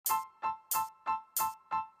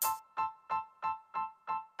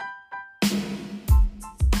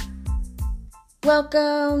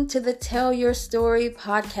Welcome to the Tell Your Story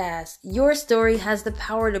podcast. Your story has the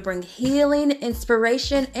power to bring healing,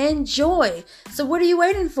 inspiration, and joy. So what are you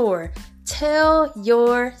waiting for? Tell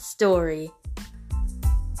your story.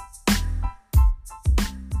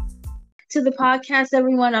 To the podcast,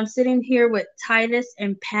 everyone, I'm sitting here with Titus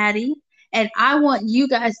and Pattie, and I want you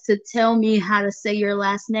guys to tell me how to say your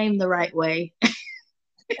last name the right way.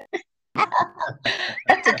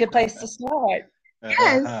 That's a good place to start.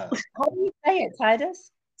 Yes. How do you say it,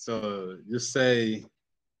 Titus? So you say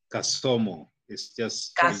Kasomo. It's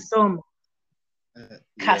just Kasomo.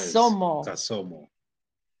 Kasomo. Kasomo.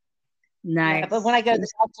 Nice. Yeah, but when I go to the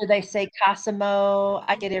doctor, they say Kasomo.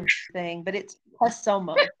 I get everything, but it's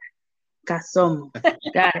Kasomo. Kasomo.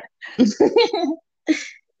 Got it.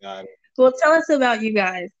 Got it. Well, tell us about you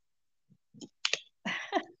guys.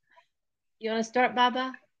 You want to start,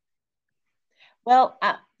 Baba? Well,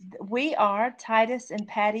 we are Titus and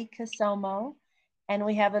Pattie Kasomo, and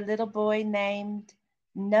we have a little boy named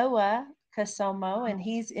Noah Kasomo, and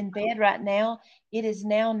he's in bed right now. It is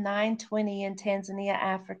now 9:20 in Tanzania,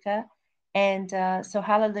 Africa, and so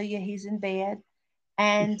hallelujah, he's in bed.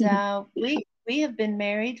 And we have been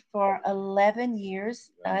married for 11 years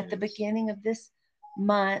at the beginning of this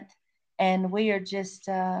month, and we are just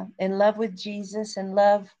in love with Jesus and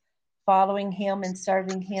love following him and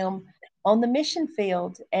serving him on the mission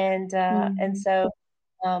field. And so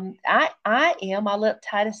I'll let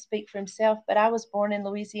Titus speak for himself, but I was born in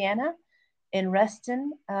Louisiana, in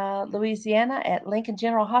Ruston, Louisiana, at Lincoln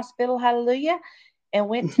General Hospital, hallelujah, and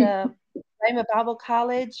went to Rhema Bible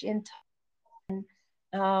College and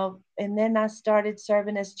then I started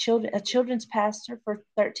serving as a children's pastor for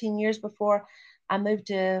 13 years before I moved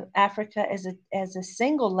to Africa as a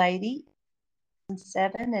single lady in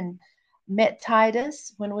 2007, and met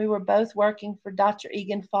Titus when we were both working for Dr.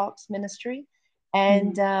 Egan Fox Ministry,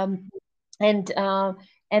 and then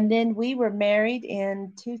we were married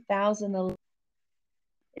in 2011.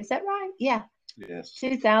 Is that right? Yeah. Yes.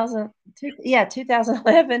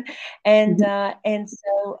 2011, and and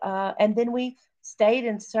then we stayed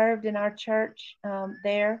and served in our church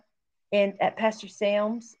there at Pastor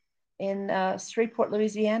Sam's in Shreveport,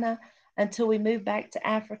 Louisiana, until we moved back to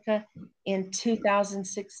Africa in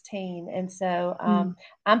 2016. And so I'm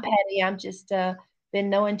Pattie. I'm just been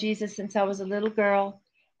knowing Jesus since I was a little girl,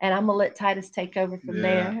 and I'm gonna let Titus take over from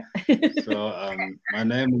there. So my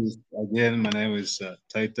name is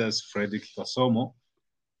Titus Frederick Kasomo.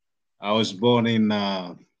 I was born in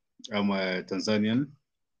I'm a Tanzanian.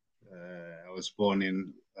 I was born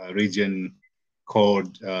in a region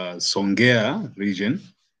called Songea region.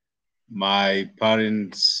 My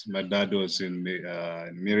dad was in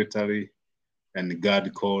military, and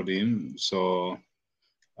God called him. So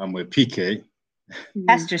I'm a PK.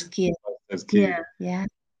 Pastor's kid. Pastor's kid. Yeah.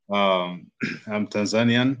 I'm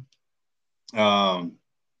Tanzanian.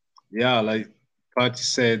 Like Pattie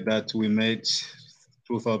said, that we met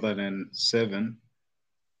 2007,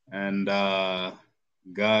 and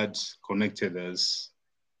God connected us,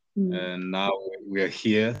 and now we are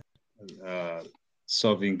here.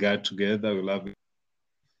 Serving God together. We love it,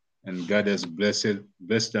 and God has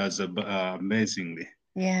blessed us amazingly.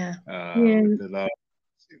 Yeah. With the love.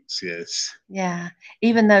 Yes. Yeah.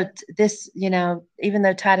 Even though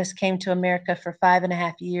Titus came to America for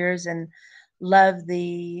 5.5 years and loved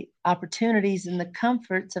the opportunities and the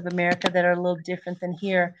comforts of America that are a little different than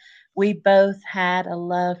here, we both had a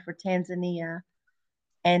love for Tanzania.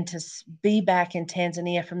 And to be back in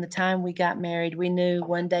Tanzania from the time we got married, we knew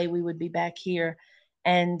one day we would be back here.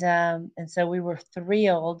 And so we were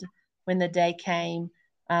thrilled when the day came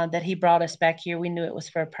that he brought us back here. We knew it was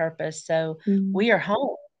for a purpose. So we are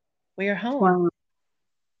home. We are home. Wow.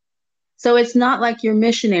 So it's not like you're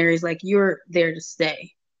missionaries, like you're there to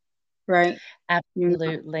stay, right?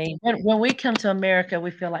 Absolutely. When we come to America, we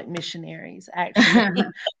feel like missionaries, actually.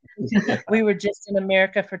 We were just in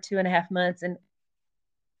America for 2.5 months, and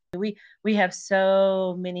we have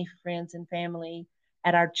so many friends and family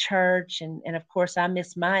at our church, and of course I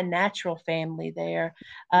miss my natural family there,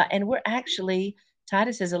 and we're actually,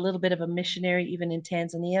 Titus is a little bit of a missionary even in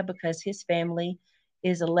Tanzania because his family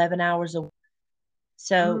is 11 hours away,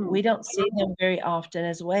 so we don't see them very often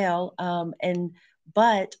as well,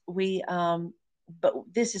 but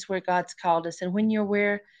this is where God's called us, and when you're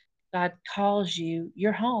where God calls you,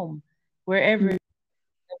 you're home wherever, no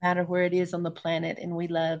matter where it is on the planet, and we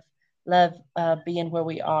love being where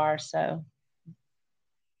we are. So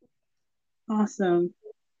awesome.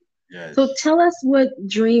 Yes. So tell us what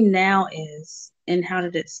Dream Now is and how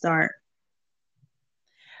did it start?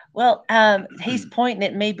 Well, he's pointing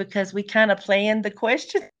at me because we kind of planned the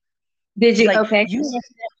question. Did you? Like, okay.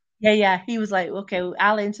 Yeah. He was like, okay,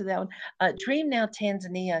 I'll answer that one. Dream Now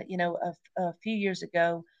Tanzania, a few years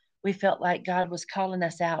ago, we felt like God was calling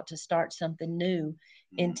us out to start something new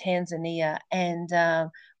in Tanzania. And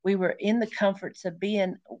we were in the comforts of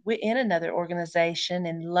being in another organization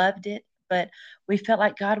and loved it. But we felt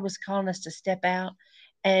like God was calling us to step out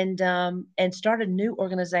and start a new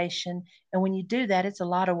organization. And when you do that, it's a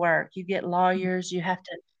lot of work. You get lawyers, you have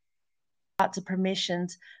to lots of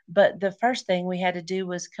permissions. But the first thing we had to do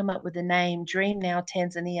was come up with the name Dream Now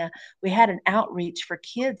Tanzania. We had an outreach for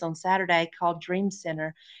kids on Saturday called Dream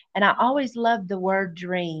Center. And I always loved the word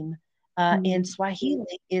dream. In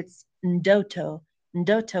Swahili, it's ndoto.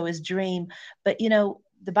 Ndoto is dream. But,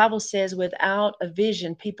 the Bible says without a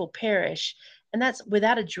vision, people perish. And that's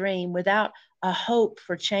without a dream, without a hope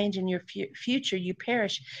for change in your future, you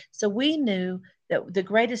perish. So we knew that the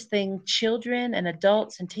greatest thing children and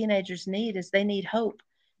adults and teenagers need is they need hope.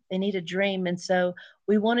 They need a dream. And so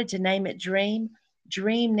we wanted to name it Dream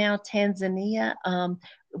Now Tanzania.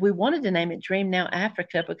 We wanted to name it Dream Now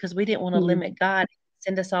Africa because we didn't want to limit God,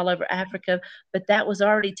 send us all over Africa, but that was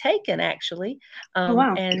already taken actually.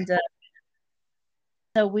 Wow. And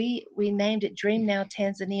so we named it Dream Now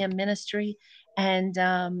Tanzania Ministry, and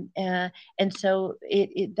so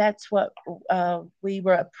that's what we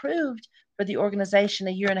were approved for the organization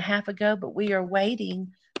a year and a half ago, but we are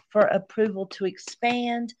waiting for approval to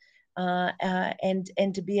expand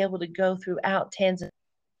and to be able to go throughout Tanzania.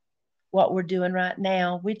 What we're doing right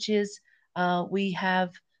now, which is we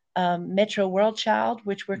have Metro World Child,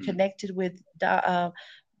 which we're connected with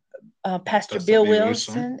Pastor Bill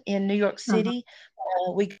Wilson in New York City.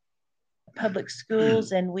 We public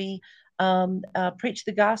schools and we preach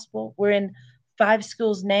the gospel. We're in 5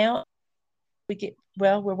 schools now.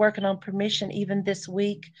 We're working on permission even this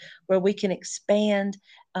week where we can expand.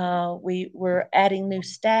 We're adding new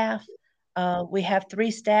staff. We have 3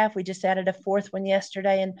 staff. We just added a 4th one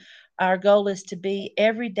yesterday, and our goal is to be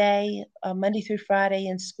every day, Monday through Friday,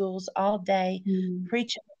 in schools all day,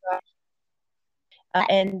 preaching.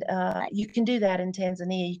 And you can do that in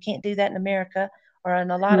Tanzania. You can't do that in America or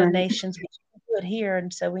in a lot of nations, but you can do it here.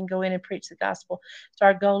 And so we can go in and preach the gospel. So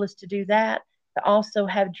our goal is to do that. To also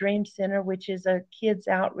have Dream Center, which is a kids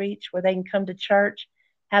outreach where they can come to church,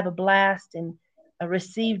 have a blast, and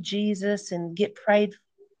receive Jesus and get prayed,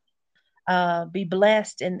 be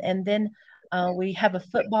blessed. And then we have a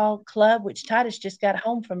football club, which Titus just got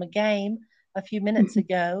home from a game a few minutes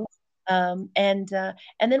ago. And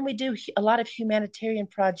then we do a lot of humanitarian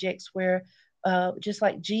projects where just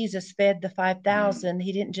like Jesus fed the 5,000,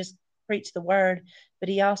 he didn't just preach the word, but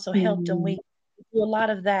he also helped them. We do a lot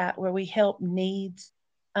of that where we help needs.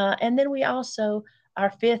 And then we also,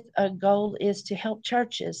 our 5th goal is to help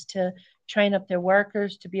churches to train up their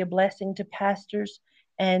workers, to be a blessing to pastors.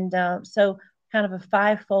 And so kind of a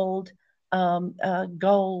 5-fold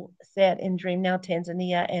goal set in Dream Now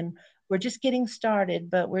Tanzania. And we're just getting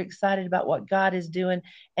started, but we're excited about what God is doing,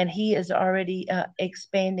 and he is already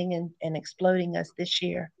expanding and exploding us this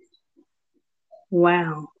year.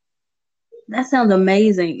 Wow. That sounds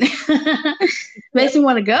amazing. Makes me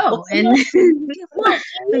want to go and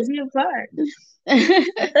be a part.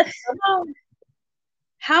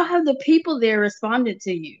 How have the people there responded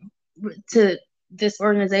to you, to this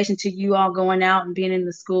organization, to you all going out and being in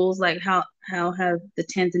the schools? Like how have the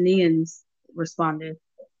Tanzanians responded?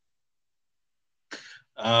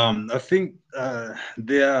 I think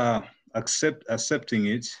they are accepting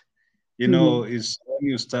it. Is when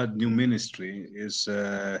you start new ministry, is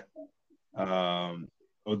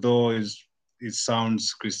although it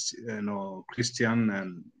sounds Christian,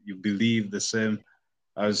 and you believe the same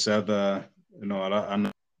as other,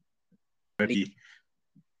 already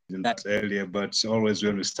in that earlier, but always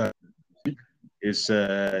when we start, it's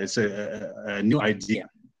a new idea,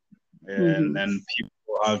 and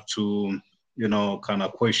people have to kind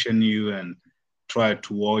of question you and try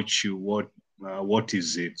to watch you. What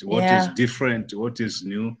is it? What is different? What is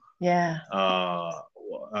new?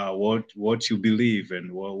 What you believe,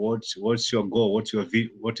 and what's your goal?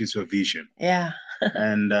 What is your vision?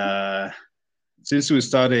 And since we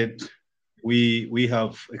started, we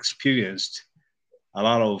have experienced a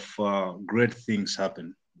lot of great things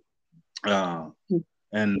happen.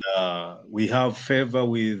 And we have favor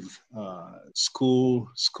with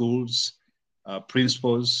schools,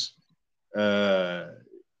 principals.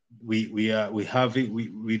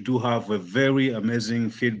 We do have a very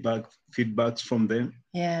amazing feedbacks from them.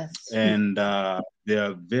 Yes. And they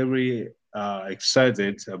are very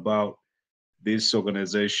excited about this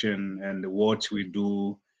organization and what we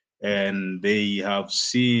do, and they have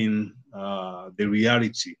seen the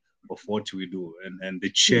reality of what we do and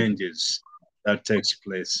the changes that takes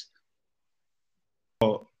place.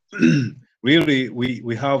 really,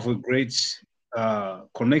 we have a great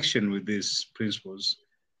connection with these principles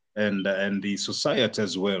and the society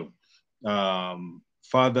as well.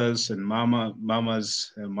 Fathers and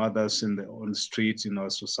mamas and mothers on the streets in our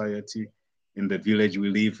society, in the village we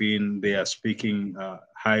live in, they are speaking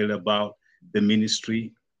highly about the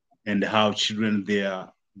ministry and how children they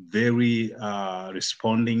are very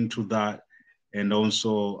responding to that, and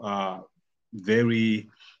also very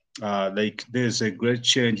like there's a great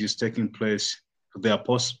change is taking place to their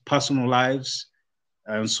personal lives,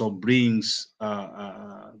 and so brings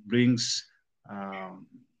um,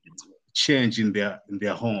 change in their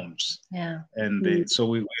homes. Yeah. And so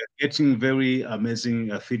we are getting very amazing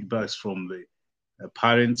feedbacks from the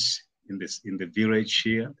parents in the village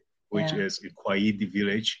here, which Yeah. is a Kwaidi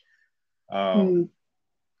village.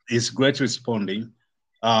 It's great responding.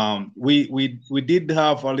 We did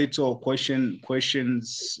have a little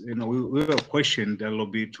questions. You know, we were questioned a little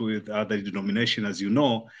bit with other denomination, as you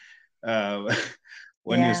know. Uh,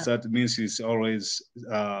 when you Yeah. start means it's always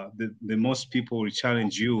the most people will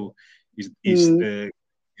challenge you is the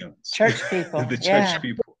you know, Church people. the Yeah. church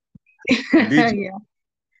people, religion.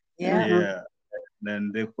 Yeah. Yeah. Yeah.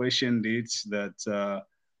 Then the question is that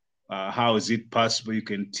how is it possible you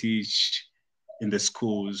can teach in the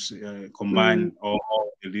schools, combine all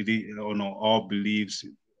beliefs,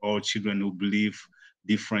 all children who believe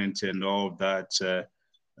different and all that,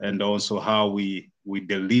 and also how we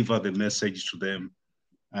deliver the message to them.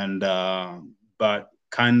 And but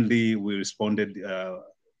kindly we responded,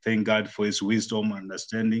 thank God for His wisdom,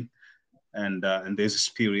 understanding, and there's a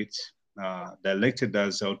spirit directed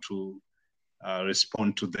us how to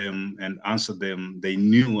respond to them and answer them. They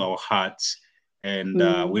knew our hearts, and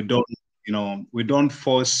we don't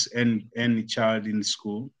force any child in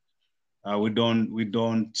school. We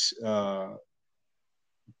don't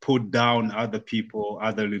put down other people,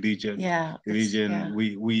 other religion. Yeah. Religion.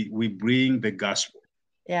 We bring the gospel,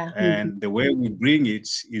 Yeah. and the way we bring it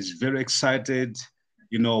is very excited.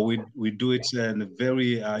 You know, we do it in a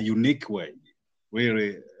very unique way.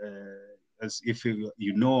 Really, as if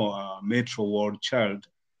you know, Metro World Child,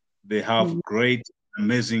 they have great,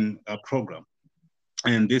 amazing program,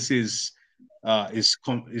 and this is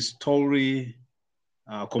totally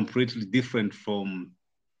completely different from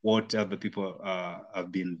what other people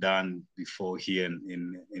have been done before here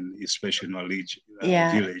in especially in our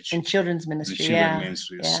Yeah. village, In children's the ministry. children Yeah.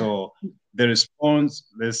 ministry. Yeah. So the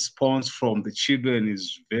response from the children is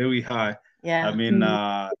very high. I Yeah. mean,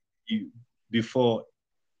 you, before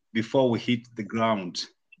before we hit the ground,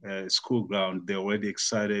 school ground, they're already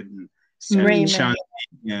excited and Screaming. chanting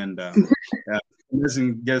and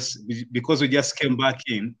amazing. Just because we just came back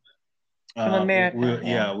in, From America.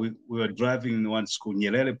 Yeah. we were driving in one school,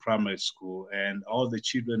 Nyerere Primary School, and all the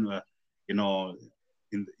children were, you know,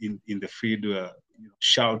 in the field were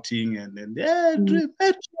shouting and then yeah, dream,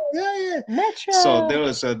 Metro, yeah. Metro. So there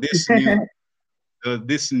was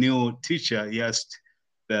this new teacher. He asked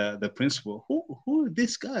the principal, who is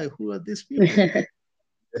this guy? Who are these people?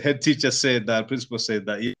 The head teacher said that principal said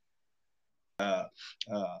that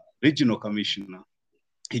regional commissioner.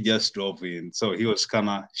 He just drove in, so she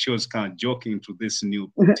was kind of joking to this new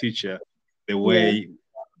teacher the way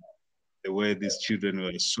these children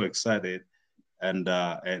were so excited and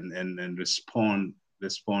respond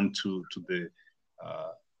to the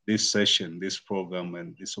this session, this program,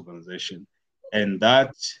 and this organization, and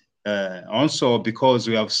that also because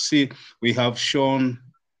we have shown.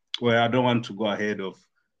 Well, I don't want to go ahead of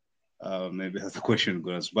maybe as the question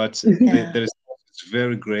goes, but the response is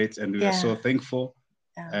very great, and we are so thankful.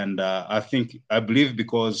 Yeah. And I believe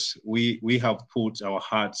because we have put our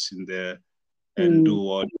hearts in there and do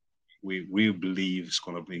what we believe is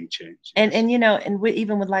going to bring change. And and we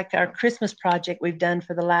even with like our Christmas project we've done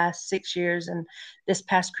for the last 6 years, and this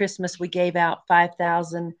past Christmas we gave out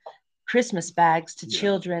 5,000 Christmas bags to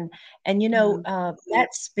children, and that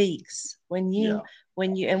speaks when you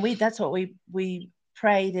and that's what we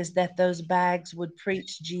prayed, is that those bags would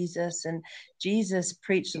preach Jesus, and Jesus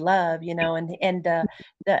preached love, and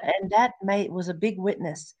that was a big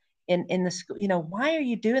witness in the school. Why are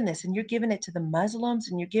you doing this? And you're giving it to the Muslims,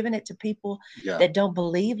 and you're giving it to people that don't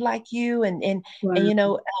believe like you, and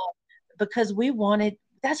because we wanted,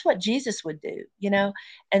 that's what Jesus would do,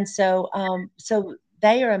 and so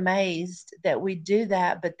they are amazed that we do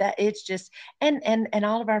that, but that it's just, and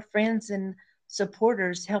all of our friends and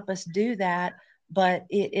supporters help us do that, but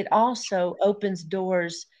it also opens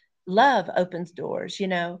doors. Love opens doors,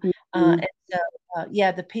 and so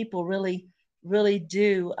the people really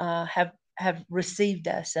do have received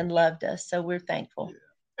us and loved us, so we're thankful.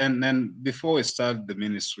 and then before we started the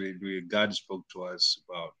ministry, God spoke to us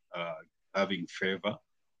about having favor,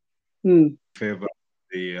 favor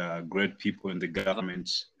the great people in the government,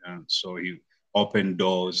 and so He opened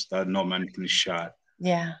doors that no man can shut.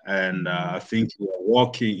 Yeah. And I think we are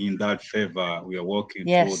walking in that favor. We are walking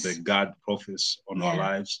through the God prophets on our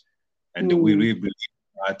lives, and we really believe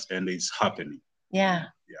that, and it's happening. Yeah.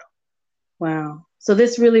 Yeah. Wow. So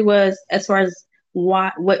this really was, as far as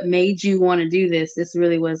what made you want to do this, this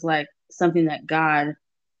really was like something that God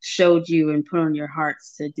showed you and put on your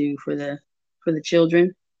hearts to do for the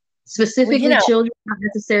children, specifically children, not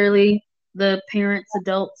necessarily the parents,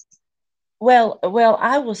 adults. Well,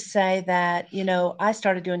 I will say that, I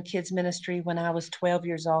started doing kids ministry when I was 12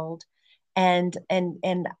 years old, and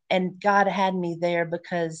God had me there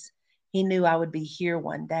because He knew I would be here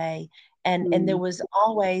one day, and there was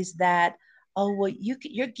always that, oh well,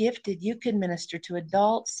 you're gifted, you can minister to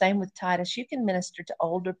adults. Same with Titus, you can minister to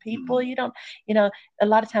older people. You don't, a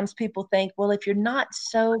lot of times people think, well, if you're not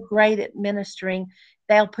so great at ministering,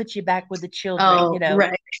 they'll put you back with the children.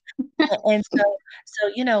 Right. And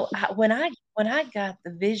so when I got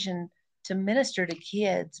the vision to minister to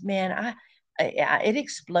kids, man, it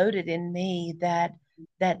exploded in me that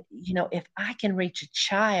if I can reach a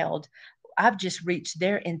child, I've just reached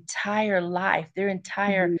their entire life, their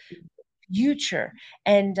entire future.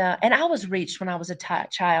 And I was reached when I was a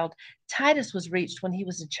child. Titus was reached when he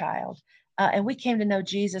was a child, and we came to know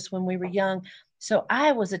Jesus when we were young. So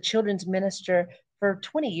I was a children's minister for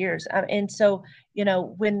 20 years, and so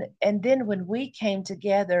when we came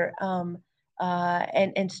together,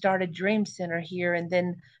 and started Dream Center here, and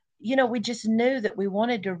then we just knew that we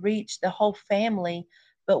wanted to reach the whole family,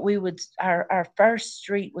 but our first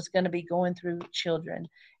street was going to be going through children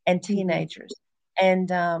and teenagers. And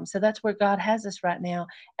so that's where God has us right now.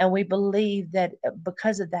 And we believe that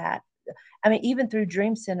because of that, I mean, even through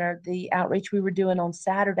Dream Center, the outreach we were doing on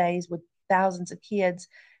Saturdays with thousands of kids,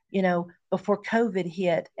 before COVID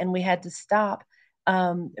hit and we had to stop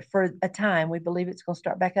for a time, we believe it's going to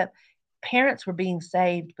start back up. Parents were being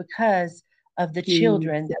saved because of the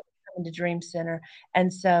children that were coming to Dream Center.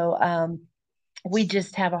 And so we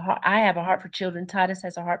just have a heart. I have a heart for children. Titus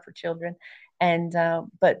has a heart for children. And,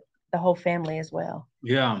 but the whole family as well.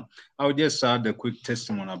 Yeah, I would just add a quick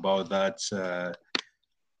testimony about that.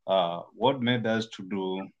 What made us to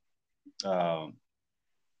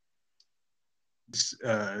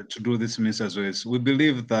do this ministry as well is we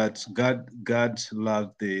believe that God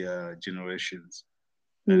loved the generations,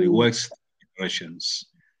 and He works generations.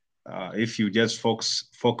 If you just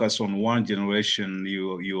focus on one generation,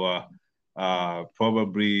 you are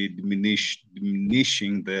probably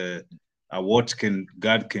diminishing the what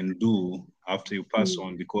God can do after you pass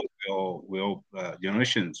on, because we all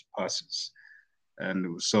generations passes.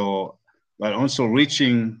 And so, but also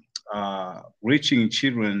reaching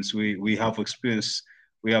children's, we have experienced,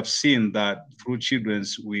 we have seen that through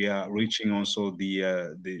children's we are reaching also the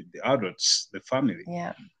adults, the family.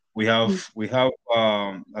 Yeah. We have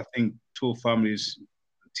I think 2 families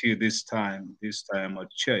till this time at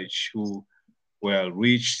church who were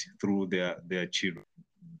reached through their children.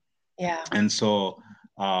 Yeah. And so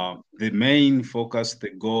the main focus, the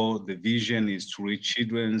goal, the vision is to reach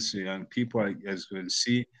children's young people. As you can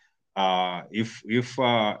see, if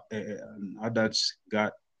adults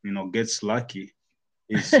gets lucky,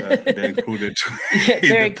 they're included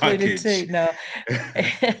they're included too. No,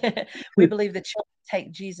 we believe that children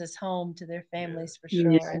take Jesus home to their families for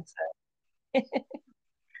sure. Yeah. And so.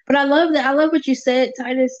 But I love that. I love what you said,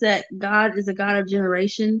 Titus, that God is a God of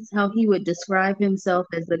generations, how He would describe Himself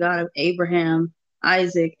as the God of Abraham,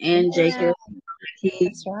 Isaac, and Jacob.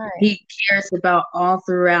 That's right. He cares about all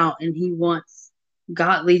throughout, and He wants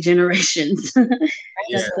godly generations.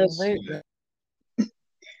 Absolutely.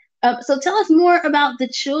 So tell us more about the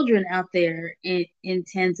children out there in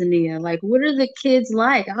Tanzania. Like, what are the kids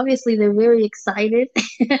like? Obviously, they're very excited.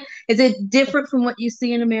 Is it different from what you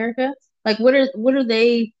see in America? Like, what are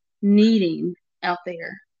they needing out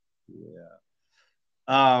there? Yeah.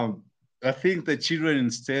 I think the children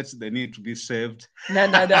in states, they need to be saved. No,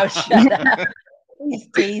 shut up. He's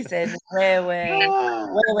teasing.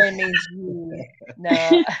 Where means you.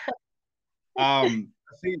 No. I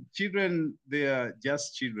think children, they are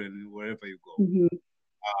just children wherever you go.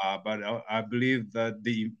 But I believe that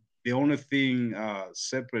the only thing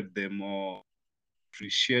separate them or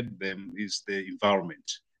appreciate them is the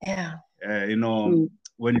environment. Yeah.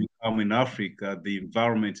 When you come in Africa, the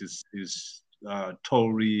environment is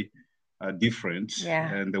totally different,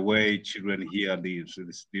 and the way children here live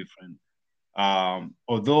is different.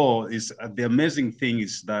 Although the amazing thing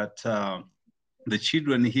is that the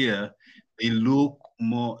children here, they look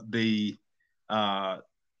more they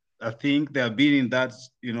I think they have been in that,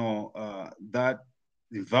 that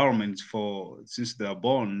environment for since they are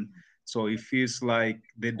born. So it feels like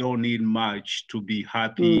they don't need much to be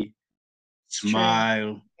happy, It's true.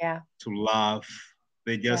 smile, Yeah. to laugh.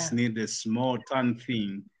 They just Yeah. need a small tiny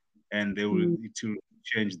thing, and it will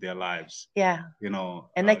change their lives. Yeah.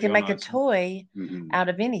 And they can make a toy out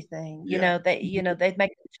of anything. Yeah. They'd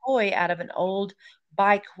make a toy out of an old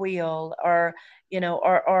bike wheel, or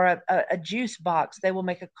a juice box. They will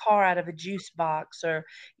make a car out of a juice box, or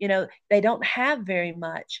they don't have very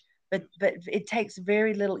much, but it takes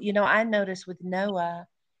very little. I noticed with Noah,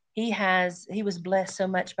 he was blessed so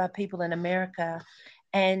much by people in America,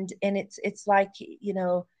 and it's like,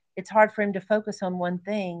 it's hard for him to focus on one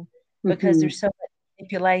thing because there's so much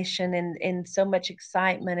manipulation and so much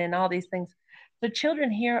excitement and all these things. So children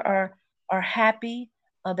here are happy.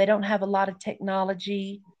 They don't have a lot of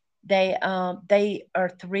technology. They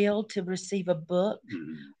are thrilled to receive a book.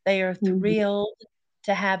 They are thrilled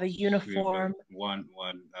to have a uniform. One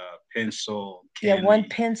pencil. Yeah, Candy. one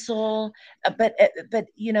pencil. But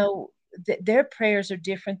their prayers are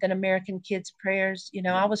different than American kids' prayers.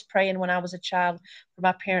 I was praying when I was a child for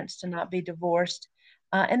my parents to not be divorced,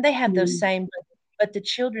 and they have those same. But the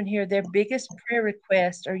children here, their biggest prayer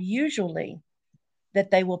requests are usually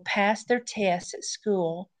that they will pass their tests at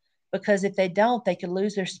school, because if they don't, they could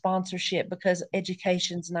lose their sponsorship because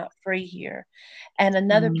education's not free here. And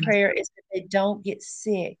another prayer is that they don't get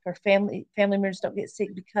sick, or family members don't get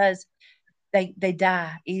sick, because they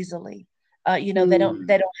die easily. They don't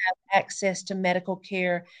have access to medical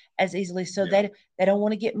care as easily, so they don't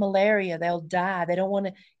want to get malaria. They'll die. They don't want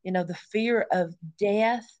to. The fear of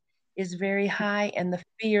death is very high, and the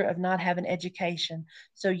fear of not having education.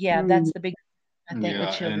 So yeah, that's the big, I think,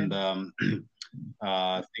 with children. And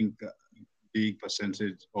I think big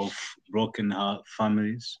percentage of broken heart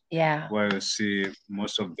families. Yeah. Where you see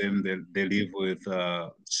most of them, they live with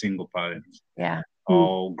single parents. Yeah.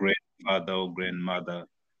 Or grandfather or grandmother.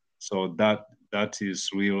 So that is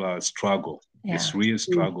real struggle. Yeah. It's real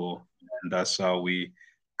struggle, and that's how we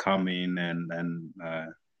come in and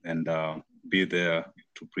be there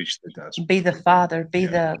to preach the gospel. Be the father, be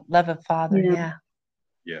the love of father. Yeah.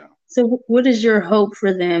 Yeah. So what is your hope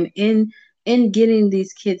for them in getting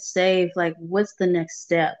these kids saved? Like, what's the next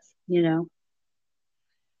step,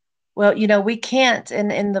 Well, we can't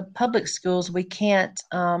in the public schools, we can't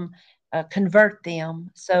convert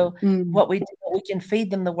them. So what we do, we can feed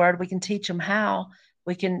them the word, we can teach them how,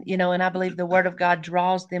 we can, and I believe the word of God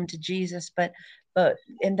draws them to Jesus.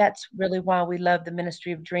 And that's really why we love the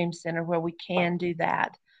Ministry of Dream Center, where we can do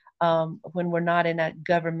that when we're not in a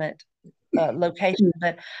government location.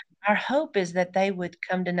 But our hope is that they would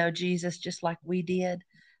come to know Jesus just like we did.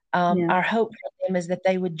 Our hope for them is that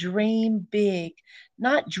they would dream big,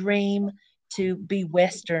 not dream to be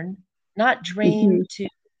Western, not dream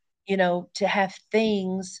to have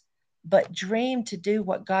things, but dream to do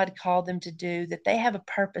what God called them to do, that they have a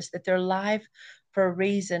purpose, that they're alive for a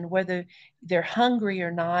reason, whether they're hungry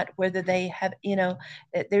or not, whether they have,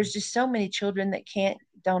 there's just so many children that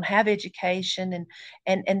don't have education,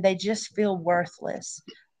 and they just feel worthless.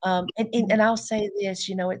 And I'll say this,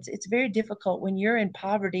 it's very difficult when you're in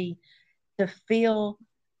poverty to feel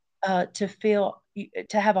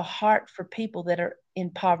to have a heart for people that are in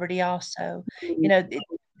poverty also.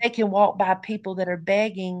 They can walk by people that are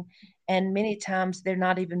begging, and many times they're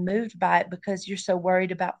not even moved by it because you're so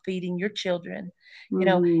worried about feeding your children.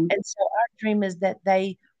 And so our dream is that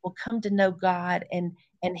they will come to know God, and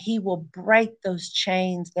he will break those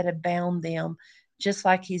chains that have bound them, just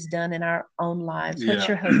like he's done in our own lives. What's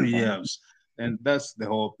your hope? Yes, and that's the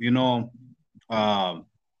hope.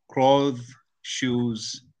 Clothes,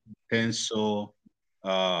 shoes, pencil,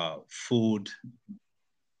 food.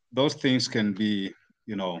 Those things can be,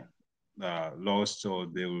 lost, or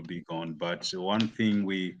they will be gone. But one thing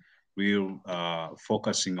we're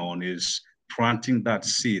focusing on is planting that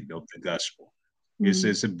seed of the gospel. It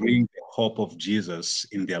says bring the hope of Jesus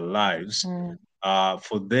in their lives,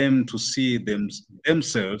 for them to see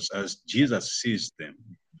themselves as Jesus sees them,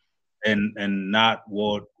 and not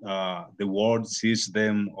what the world sees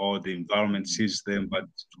them or the environment sees them, but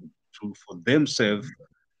for themselves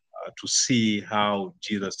to see how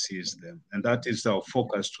Jesus sees them, and that is our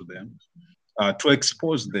focus to them, to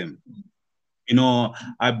expose them.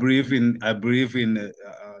 I believe in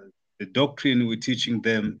the doctrine we're teaching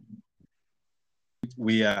them.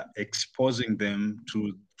 We are exposing them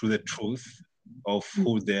to the truth of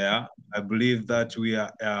who they are. I believe that we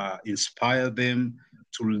are inspire them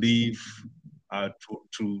to live,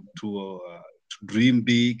 to dream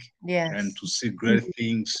big, Yes. and to see great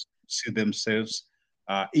things, see themselves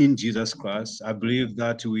in Jesus Christ. I believe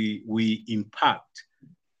that we impact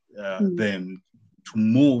them to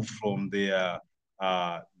move from their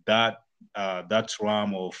that that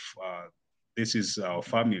realm of this is our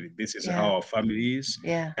family, this is how our family is,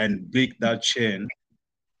 and break that chain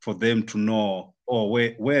for them to know, oh,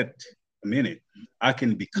 wait a minute, I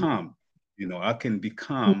can become, I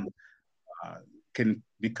uh, can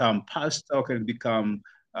become pastor, I can become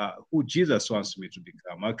who Jesus wants me to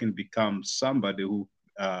become. I can become somebody who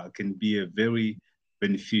can be a very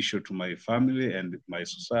beneficial to my family and my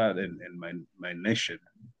society and my nation.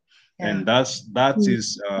 And that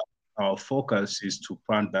is our focus, is to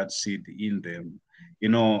plant that seed in them.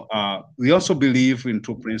 We also believe in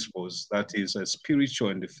two principles, that is a spiritual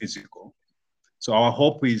and the physical. So our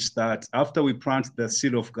hope is that after we plant the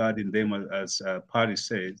seed of God in them, as Pattie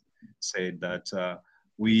said that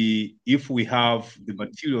if we have the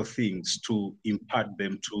material things to impart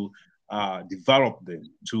them, to develop them,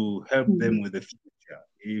 to help them with the future,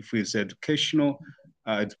 if it's education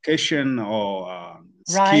or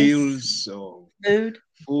skills or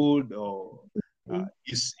food or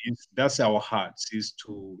that's our hearts, is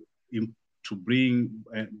to bring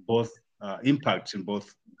both impact in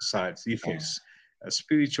both sides, if it's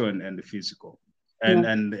spiritual and the physical,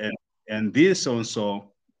 and this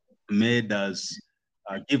also made us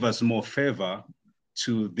give us more favor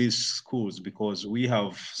to these schools, because we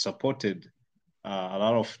have supported a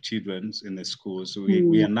lot of children in the schools.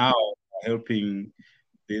 We are now helping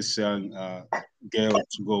this young girl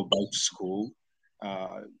to go back to school.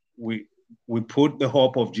 Uh, we we put the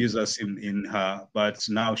hope of Jesus in her, but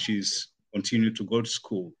now she's continued to go to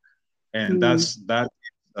school, and that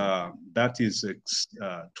is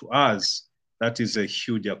to us, that is a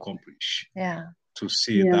huge accomplishment. To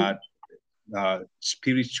see that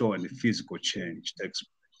spiritual and physical change takes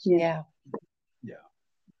place. Yeah.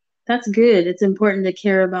 That's good. It's important to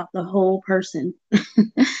care about the whole person,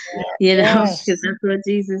 because that's what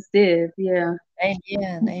Jesus did. Yeah.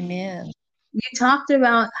 Amen. You talked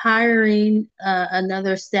about hiring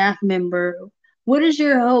another staff member. What is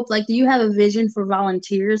your hope? Like, do you have a vision for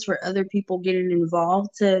volunteers, for other people getting involved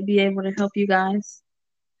to be able to help you guys?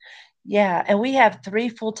 Yeah, and we have 3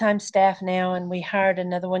 full-time staff now, and we hired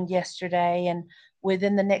another one yesterday, and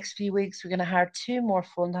within the next few weeks, we're gonna hire 2 more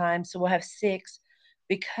full-time, so we'll have 6,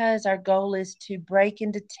 because our goal is to break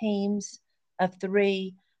into teams of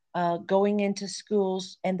 3, going into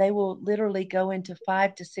schools, and they will literally go into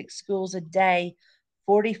 5 to 6 schools a day,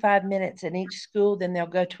 45 minutes in each school, then they'll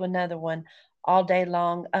go to another one all day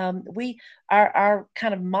long. Our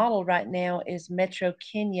kind of model right now is Metro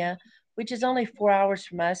Kenya, which is only 4 hours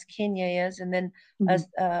from us. Kenya is, and then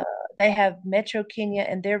they have Metro Kenya,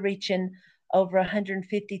 and they're reaching over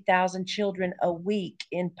 150,000 children a week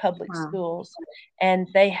in public schools, and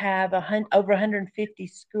they have over 150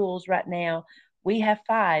 schools right now. We have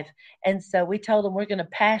 5, and so we told them we're going to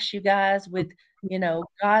pass you guys with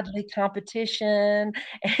godly competition,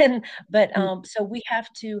 and so we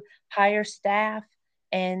have to hire staff,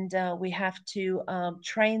 and we have to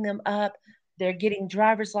train them up. They're getting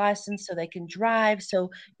driver's license so they can drive. So,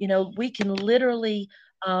 we can literally,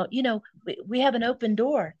 we have an open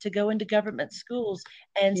door to go into government schools.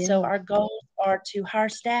 And so our goals are to hire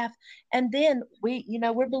staff. And then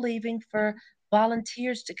we're believing for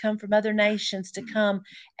volunteers to come from other nations, to come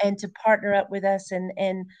and to partner up with us,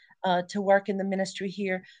 and to work in the ministry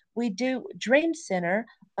here. We do Dream Center.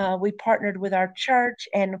 We partnered with our church,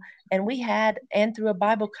 and we had, and through a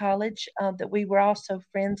Bible college that we were also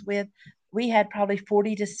friends with, we had probably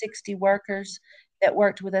 40 to 60 workers that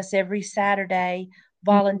worked with us every Saturday,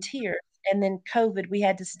 volunteers. And then COVID, we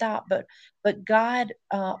had to stop, but God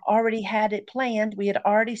already had it planned. We had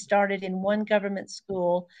already started in one government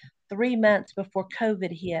school 3 months before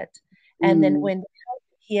COVID hit, and then when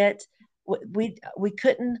COVID hit, we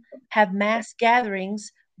couldn't have mass gatherings,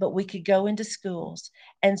 but we could go into schools,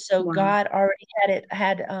 and so God already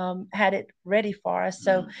had it ready for us.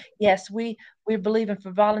 So yes, we're believing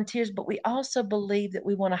for volunteers, but we also believe that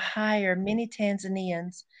we want to hire many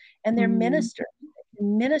Tanzanians, and they're ministers,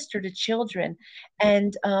 minister to children,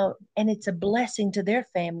 and it's a blessing to their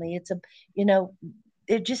family. It's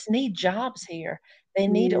they just need jobs here. They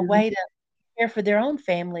need a way to care for their own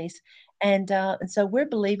families, and so we're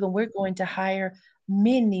believing we're going to hire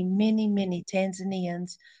many, many, many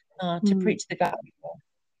Tanzanians to preach the gospel.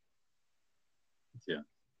 Yeah,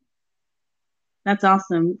 that's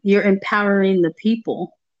awesome. You're empowering the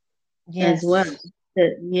people as well.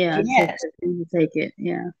 To take it.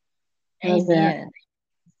 Yeah. How's that?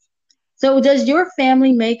 So does your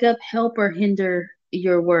family makeup help or hinder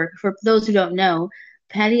your work? For those who don't know,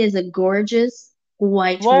 Pattie is a gorgeous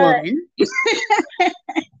white What? woman.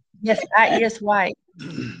 Yes, white.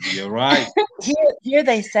 You're right. Here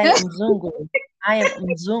they say Mzungu. I am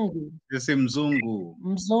Mzungu. You say Mzungu.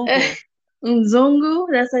 Mzungu. Mzungu,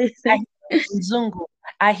 that's how you I say. Mzungu.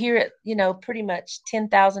 I hear it, pretty much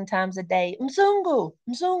 10,000 times a day. Mzungu,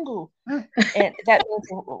 Mzungu. And that means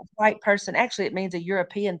a white person. Actually, it means a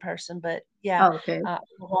European person, but yeah, Oh, okay. a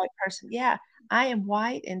white person. Yeah, I am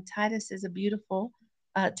white, and Titus is a beautiful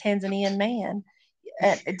Tanzanian man.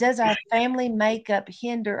 Does our family makeup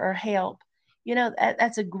hinder or help?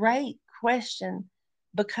 That's a great question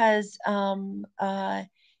because we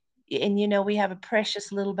have a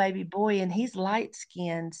precious little baby boy, and he's light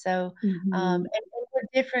skinned. So, Mm-hmm. and we're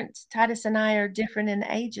different. Titus and I are different in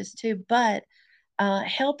ages too, but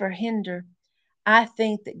help or hinder, I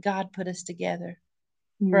think that God put us together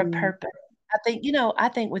for a Mm. purpose. I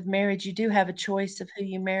think with marriage, you do have a choice of who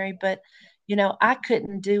you marry, but I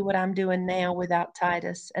couldn't do what I'm doing now without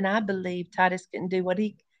Titus, and I believe Titus couldn't do what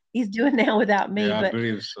he's doing now without me. Yeah, I But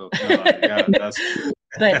believe so. No, yeah, that's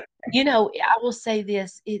but I will say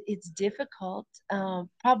this: it's difficult,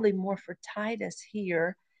 probably more for Titus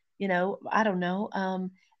here. I don't know,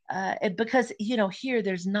 because here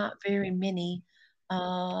there's not very many,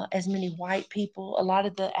 as many white people. A lot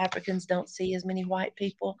of the Africans don't see as many white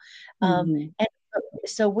people, Mm-hmm. and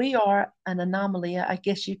so we are an anomaly, I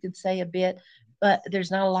guess you could say a bit. But there's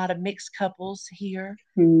not a lot of mixed couples here.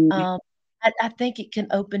 Mm. Um, I think it can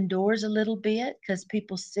open doors a little bit because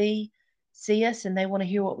people see us and they want to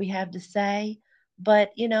hear what we have to say. But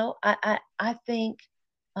I think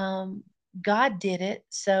um, God did it,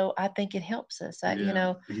 so I think it helps us.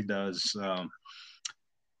 yeah, he does.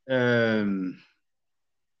 Um,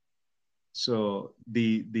 so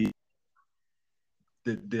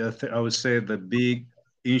I would say the big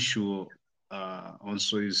issue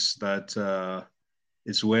also is that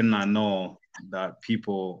it's when I know that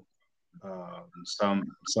people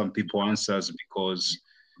some people answers because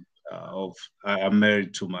of I'm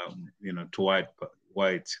married to my to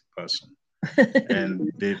white person,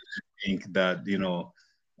 and they think that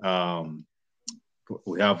um,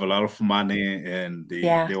 we have a lot of money and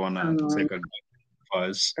Yeah, they wanna take advantage of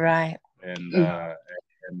us, right. and Mm.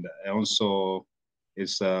 also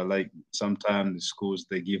it's like sometimes schools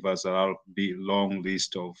they give us a lot of big long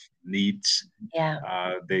list of needs. Yeah,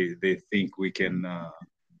 They think we can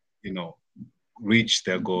you know reach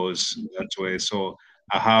their goals that way. So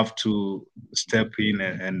I have to step in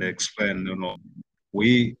and explain,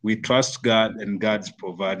 we trust God and God's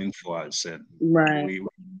providing for us, and Right. we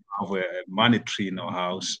have a money tree in our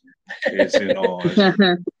house. Is as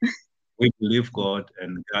we believe God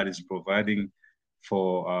and God is providing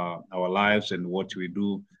for our lives and what we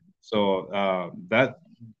do. So that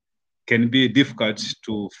can be difficult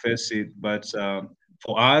to face it, but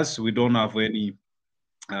for us, we don't have any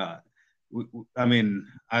uh, I mean,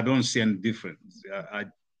 I don't see any difference.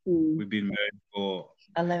 Mm. We've been married for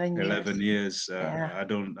 11 11 years. years. Yeah.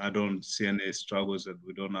 I don't see any struggles that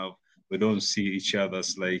we don't have. We don't see each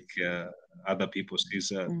other's like other people see.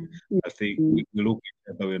 Mm. I think Mm. we look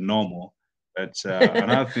at each other, we're normal. But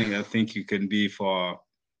another thing I think you can be for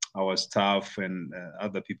our staff and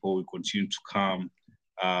other people will continue to come.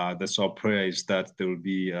 That's our prayer is that their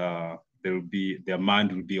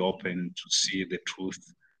mind will be open to see the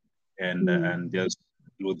truth Mm. and just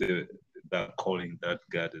do that calling that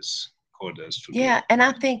God has called us to do. Yeah, and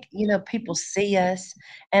I think, people see us,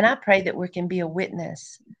 and I pray that we can be a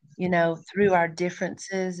witness, through our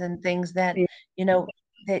differences and things Yeah. you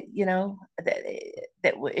know,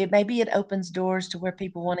 it maybe it opens doors to where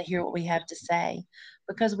people want to hear what we have to say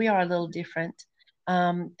because we are a little different.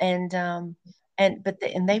 And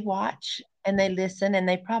they watch and they listen and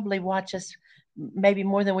they probably watch us maybe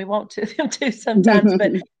more than we want to them to sometimes,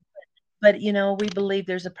 but we believe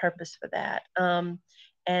there's a purpose for that. And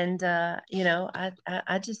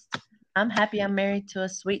I just I'm happy I'm married to a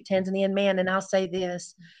sweet Tanzanian man. And I'll say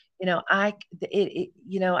this, I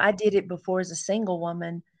did it before as a single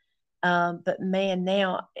woman, but man,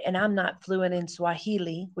 now, and I'm not fluent in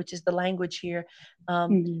Swahili, which is the language here,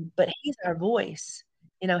 Mhm. but he's our voice.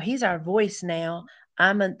 He's our voice now.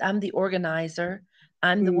 I'm the organizer.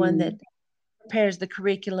 I'm the one that Mm. prepares the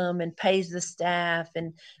curriculum and pays the staff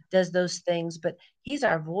and does those things, but he's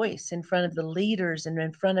our voice in front of the leaders and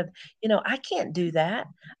in front of, I can't do that.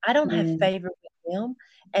 I don't have Mm. favor with him,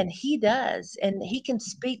 and he does, and he can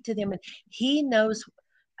speak to them, and he knows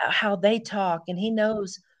how they talk, and he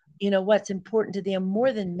knows, what's important to them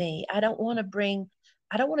more than me. I don't want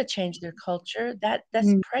to change their culture. That's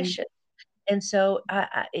Mhm. precious. And so,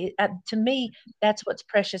 to me, that's what's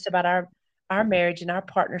precious about our marriage and our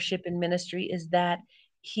partnership in ministry is that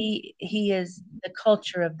he is the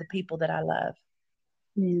culture of the people that I love.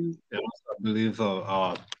 Yeah. Yeah, I believe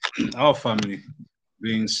our family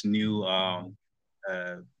brings uh,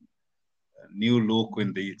 new look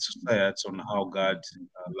in the society on how God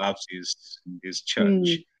loves His Mm. church.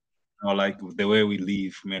 You know, like the way we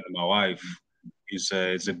live, me and my wife, is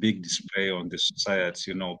a big display on the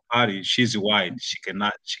society. You know, Pattie, she's white. She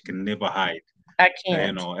can never hide. I You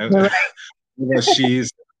can't. know, Right. where she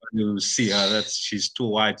is, you see her. That's she's too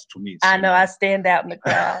white to mix. I You know I know, stand out in the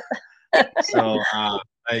crowd. so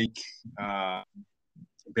like uh,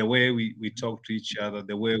 the way we talk to each other,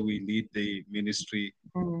 the way we lead the ministry,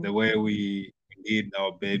 the Mm. way we lead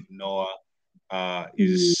our baby Noah Mm.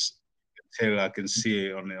 is tell I can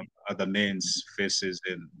see on the other men's faces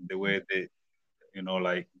and the way they, you know,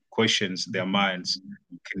 like questions their minds.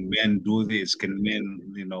 Can men do this? Can men,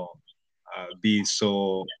 you know, be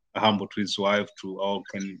so humble to his wife to all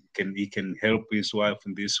can he can help his wife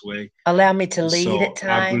in this way? Allow me to lead So at I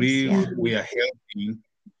times. believe Yeah. we are helping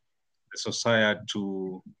the society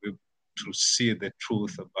to see the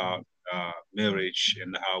truth about marriage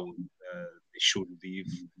and how they should live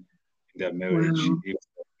in their marriage, Wow. if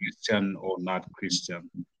Christian or not Christian.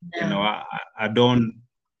 You Yeah. know, I don't.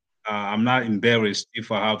 I'm not embarrassed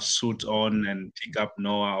if I have suit on and pick up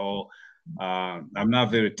Noah, or I'm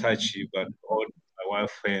not very touchy, but all my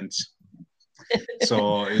wife friends. So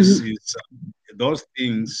Mhm. it's those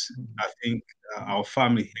things. I think our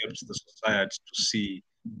family helps the society to see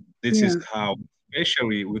this is Yeah. how,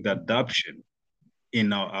 especially with adoption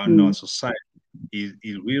in our Mm. society,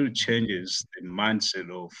 it really changes the mindset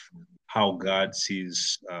of how God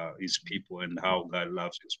sees His people and how God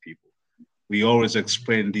loves His people. We always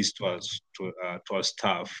explain this to our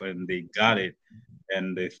staff, and they got it,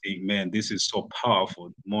 and they think, man, this is so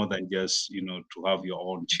powerful, more than just to have your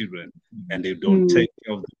own children, and they don't Mm. take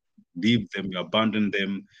care of them, leave them, you abandon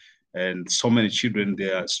them, and so many children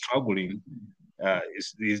they are struggling.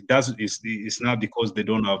 It doesn't. It's not because they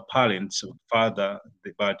don't have parents or father,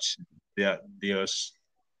 but their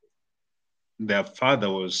their father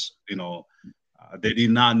was, they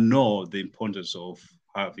did not know the importance of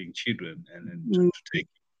having children and Mm. to take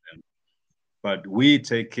them. But we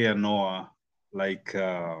take care Noah like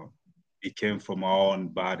it came from our own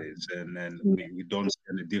bodies, and then Yeah. we don't see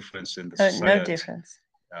any difference in the No society. difference.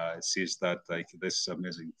 It sees that like this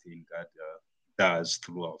amazing thing God does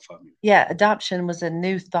through our family. Yeah, adoption was a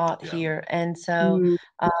new thought Yeah. here, and so Mm.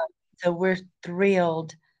 uh, so we're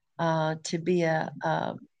thrilled to be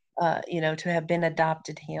to have been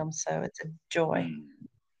adopted him. So it's a joy. Mm.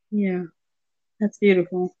 Yeah. That's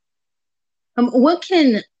beautiful. What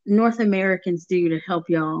can North Americans do to help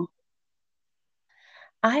y'all?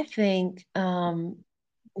 I think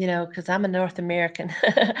because I'm a North American,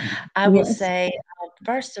 I will Yes. say,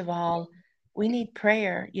 first of all, we need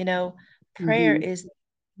prayer. Prayer Hmm. is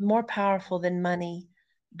more powerful than money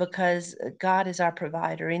because God is our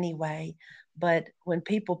provider anyway. But when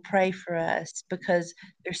people pray for us, because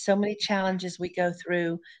there's so many challenges we go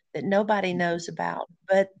through that nobody knows about,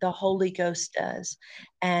 but the Holy Ghost does.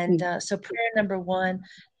 And so, prayer number one,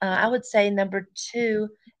 I would say number two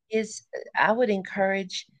is I would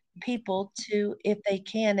encourage people to, if they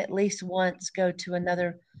can, at least once go to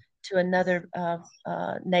another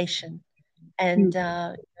nation. And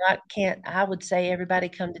I can't. I would say everybody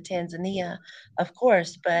come to Tanzania, of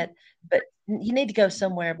course, but you need to go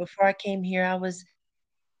somewhere. Before I came here, I was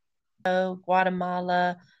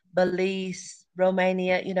Guatemala, Belize,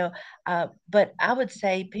 Romania, but I would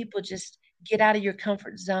say people just get out of your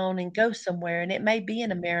comfort zone and go somewhere. And it may be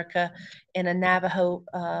in America, in a Navajo,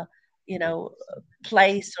 you know,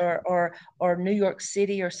 place, or New York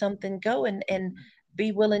City or something. Go and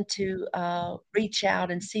be willing to reach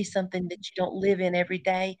out and see something that you don't live in every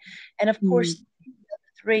day. And of Mm. course,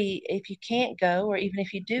 three, if you can't go, or even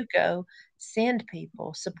if you do go, send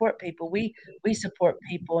people, support people. We support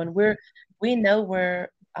people, and we know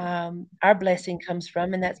where our blessing comes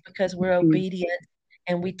from, and that's because we're Mm. obedient,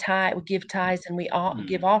 and we give tithes, and we all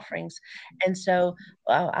give Mm. offerings. And so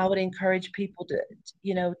I would encourage people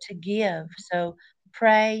to give. So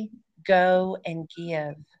pray, go, and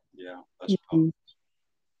give. Yeah, that's powerful. Mhm.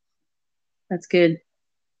 That's good.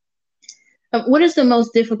 What is the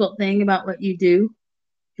most difficult thing about what you do?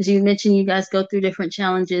 Because you mentioned you guys go through different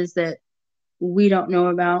challenges that we don't know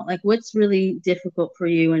about. Like, what's really difficult for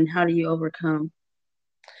you, and how do you overcome?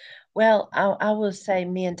 Well, I will say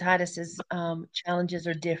me and Titus's challenges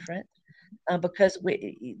are different because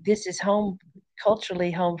this is home,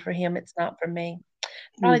 culturally home for him. It's not for me.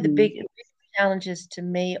 Probably the Hmm. big challenges to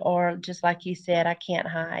me are just like you said, I can't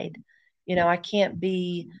hide. I can't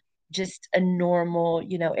be just a normal,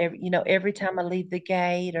 every time I leave the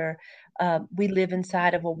gate, or we live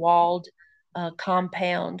inside of a walled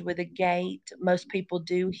compound with a gate. Most people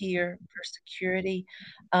do here for security.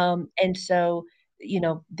 And so,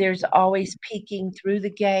 there's always peeking through the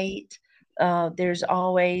gate. There's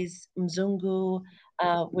always mzungu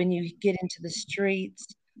when you get into the streets.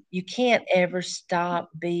 You can't ever stop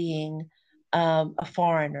being a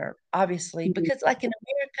foreigner, obviously, because like in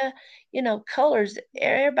America, colors,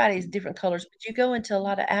 everybody's different colors, but you go into a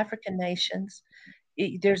lot of African nations,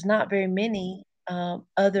 there's not very many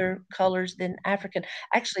other colors than African.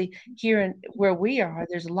 Actually, here in where we are,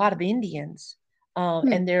 there's a lot of Indians,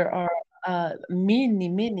 and there are many,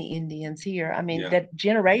 many Indians here. I mean, Yeah. that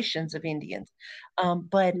generations of Indians,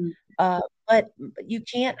 but uh, but you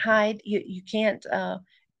can't hide. You can't.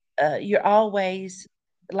 You're always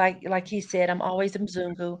like he said, I'm always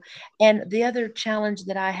Mzungu. And the other challenge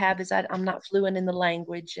that I have is I'm not fluent in the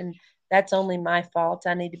language, and that's only my fault.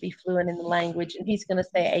 I need to be fluent in the language, and he's going to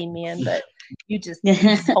say amen, but you just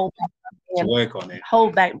hold back To and work on it.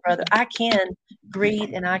 hold back, brother. I can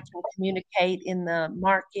greet and I can communicate in the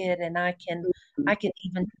market, and I can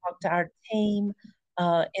even talk to our team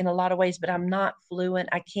in a lot of ways, but I'm not fluent.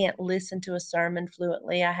 I can't listen to a sermon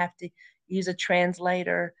fluently. I have to use a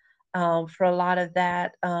translator for a lot of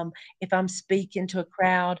that. If I'm speaking to a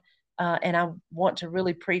crowd and I want to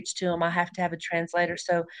really preach to them, I have to have a translator.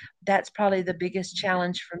 So that's probably the biggest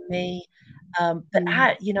challenge for me. But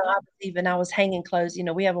I was hanging clothes.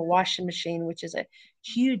 We have a washing machine, which is a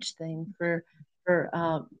huge thing for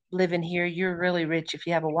living here. You're really rich if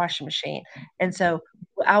you have a washing machine. And so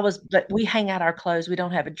but we hang out our clothes. We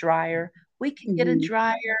don't have a dryer. We can get a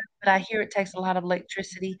dryer, but I hear it takes a lot of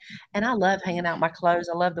electricity. And I love hanging out my clothes.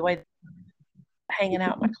 I love the way hanging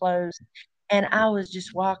out my clothes. And I was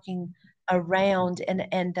just walking around,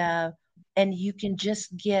 and you can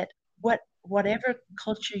just get whatever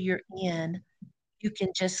culture you're in, you can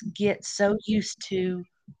just get so used to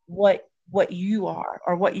what you are,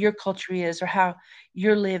 or what your culture is, or how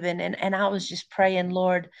you're living. And I was just praying,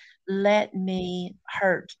 Lord, let me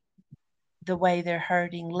hurt the way they're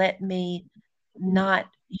hurting. Let me not,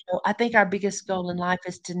 I think our biggest goal in life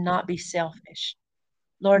is to not be selfish.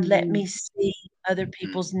 Lord, let me see other Mm.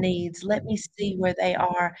 people's needs. Let me see where they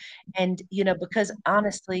are. And, because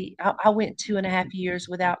honestly, I went 2.5 years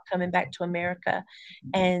without coming back to America,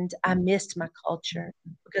 and I missed my culture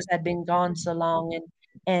because I'd been gone so long.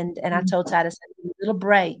 And I told Titus, I need a little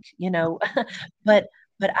break, but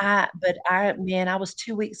man, I was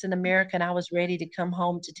 2 weeks in America and I was ready to come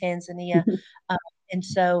home to Tanzania. Uh, and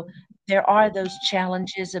so there are those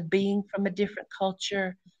challenges of being from a different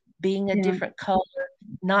culture, being a Yeah. different color,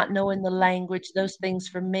 not knowing the language, those things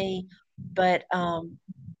for me. But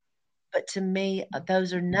to me,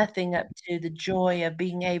 those are nothing up to the joy of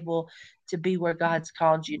being able to be where God's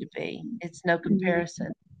called you to be. It's no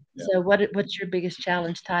comparison. Yeah. So what's your biggest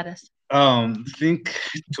challenge, Titus? Think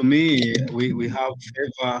to me, we have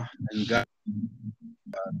favor and God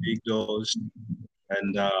big doors,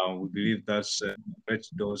 and we believe that's great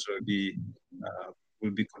doors will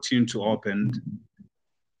be continued to open.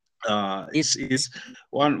 It's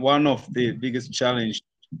one of the biggest challenge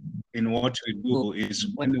in what we do is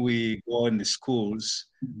when we go in the schools,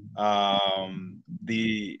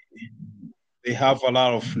 the they have a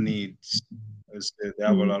lot of needs. They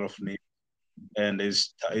have a lot of needs, and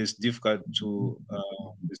it's difficult to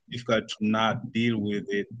not deal with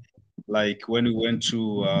it. Like when we went to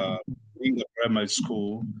being a primary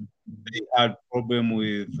school, they had problem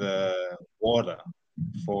with water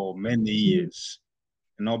for many years.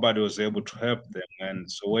 Nobody was able to help them, and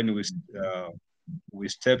so when we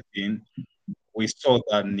stepped in, we saw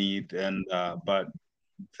that need, and but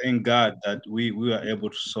thank God that we were able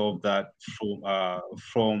to solve that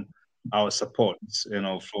from our supports,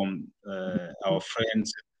 from our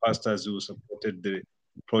friends, pastors who supported the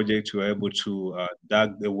project. We were able to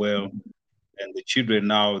dig the well, and the children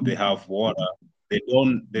now they have water. They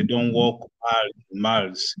don't walk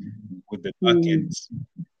miles with the buckets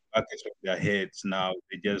of their heads. Now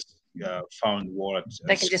they just found water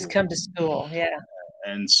They at can just school, come to school. Yeah.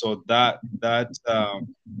 and so that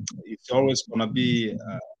it's always going to be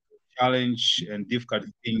a challenge and difficult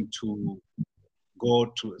thing to go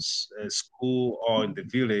to a school or in the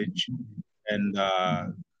village and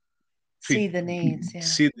See the needs. Yeah.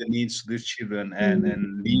 see the needs of these children and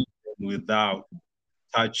lead them without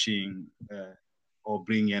touching or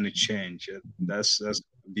bring any change. That's going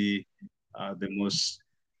to be the most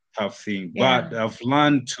tough thing. Yeah. But I've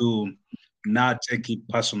learned to not take it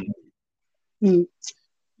personally.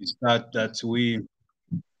 It's that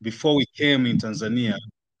before we came in Tanzania,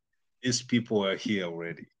 these people were here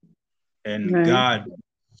already. and Right. God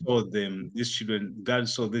saw them, these children. God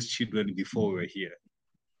saw these children before we were here,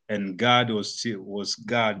 and God was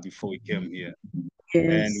God before we came here,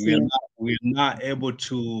 and Yes. Yeah. we're not able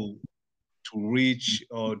to reach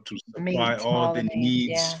or to supply Meet all all the the needs.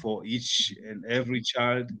 needs Yeah. for each and every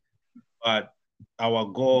child, but our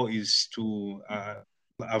goal is to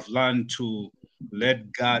I've learned to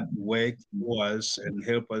let God work for us and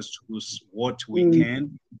help us to do what we Mm,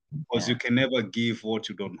 can, because Yeah. you can never give what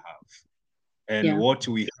you don't have. And yeah. what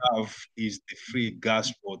we have is the free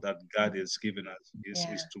gospel that God has given us,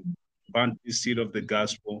 Yeah. is to plant the seed of the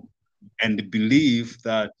gospel and believe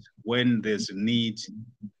that when there's a need,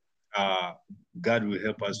 uh, God will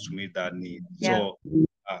help us to meet that need. Yeah. So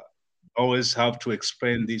uh, always have to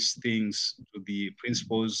explain these things to the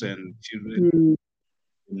principals and children, Mm,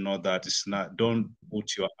 to know that it's not, don't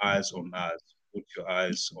put your eyes on us, put your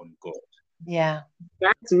eyes on God. Yeah.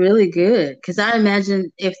 that's really good. Because I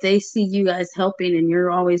imagine if they see you guys helping and you're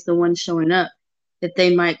always the one showing up, that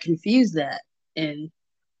they might confuse that and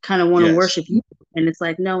kind of want to Yes. worship you. And it's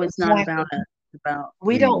like, no, it's not Exactly. about us. It's about Mm.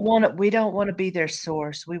 We don't want to be their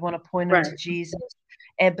source. We want to point them right. to Jesus,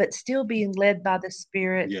 and but still being led by the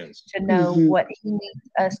Spirit Yes. to know Hmm. what He needs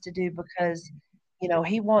us to do, because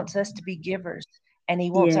He wants us to be givers, and He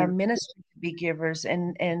wants Yeah. our ministry to be givers,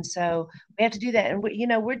 and so we have to do that. And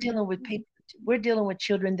we're dealing with people, we're dealing with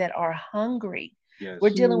children that are hungry. We're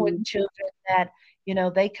Yes. dealing with Mm, children that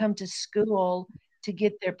they come to school to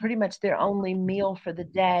get their pretty much their only meal for the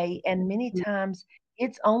day, and many times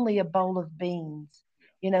it's only a bowl of beans.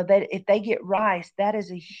 That if they get rice, that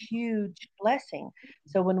is a huge blessing.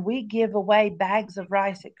 So when we give away bags of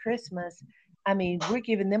rice at Christmas, I mean, we're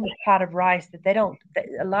giving them a pot of rice that that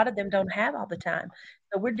a lot of them don't have all the time.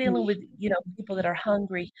 So we're dealing with, people that are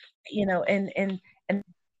hungry, and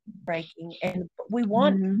breaking. And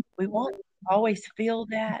mhm, we want to always feel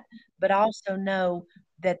that, but also know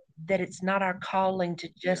that it's not our calling to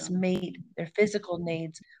Yeah. just meet their physical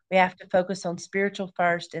needs. We have to focus on spiritual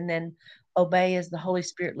first, and then obey as the Holy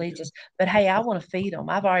Spirit leads Yeah. us. But hey, I want to feed them.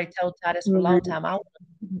 I've already told Titus for a long right. time, I want a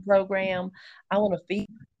feeding program. I want to feed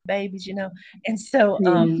babies. And so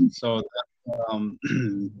Yeah. So that,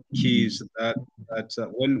 keys that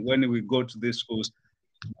when we go to these schools,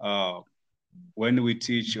 uh, when we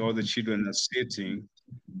teach, all the children are sitting,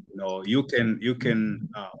 you can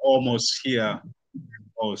almost hear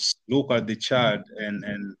or look at the child,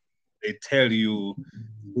 and they tell you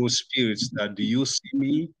through spirits that, do you see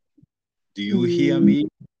me? Do you hear Mm, me?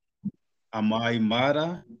 Am I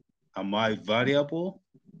matter? Am I valuable?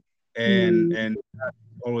 And mm, that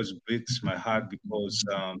always breaks my heart, because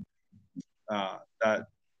that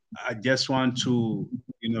I just want to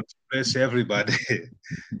bless everybody.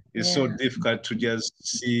 It's so yeah, difficult to just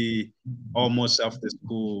see almost after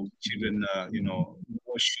school children,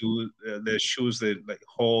 their shoes, they like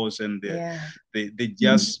holes, and yeah, they mm,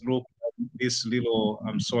 just look at this little.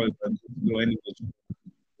 I'm sorry, but these little animals,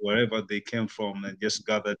 wherever they came from, and just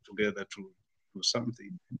gathered together to do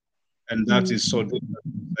something, and that is so mm, difficult.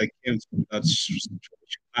 I came from that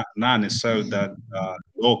situation, not necessarily that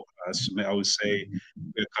low class. I would say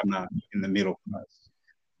we're kind of in the middle class,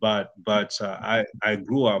 but I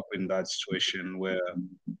grew up in that situation where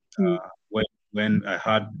mm, when I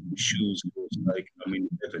had shoes, it was like I'm in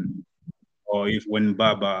heaven. Or if when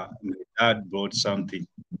Baba, my dad brought something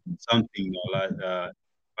like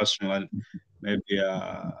personal, maybe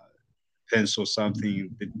a pencil, something.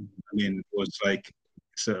 I mean, it was like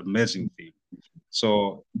it's an amazing thing.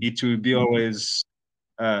 So it will be always,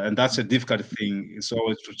 and that's a difficult thing. It's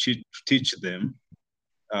always to teach them.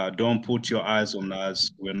 Don't put your eyes on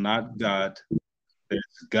us. We're not God.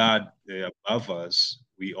 There's God above us.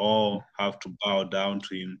 We all have to bow down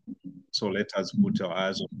to Him. So let us put our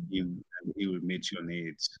eyes on Him, and He will meet your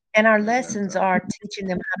needs. and our Like that. lessons are teaching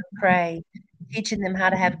them how to pray, teaching them how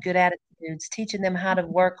to have good attitudes, teaching them how to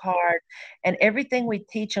work hard, and everything we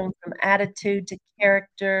teach them, from attitude to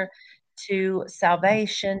character to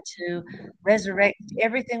salvation to resurrect,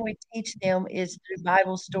 everything we teach them is through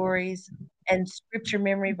Bible stories and scripture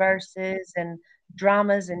memory verses and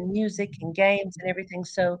dramas and music and games and everything.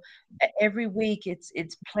 So every week it's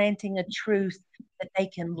planting a truth that they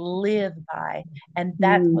can live by, and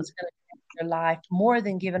that's mm, what's going to their life more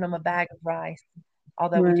than giving them a bag of rice,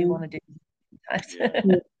 although we do right. want to do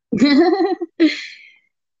Yeah. that.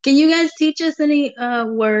 Can you guys teach us any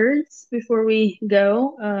words before we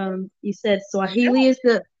go? You said Swahili is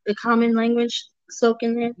the common language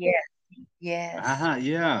spoken there. Yes, yes.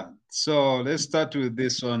 Yeah. So let's start with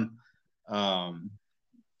this one.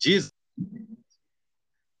 Jesus,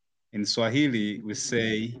 in Swahili we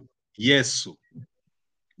say Yesu.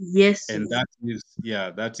 and Yesu. that is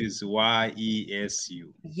Yesu.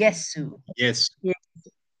 Yesu. Yes, Yes.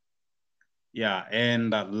 yeah,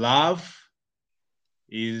 and love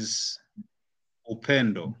is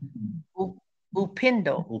upendo.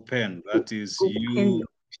 Upendo. Upendo. That is Upendo.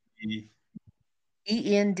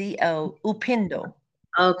 Endo. Upendo.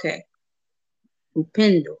 Okay.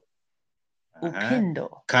 Upendo. Upendo.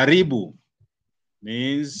 Karibu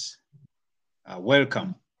means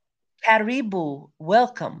welcome. Karibu.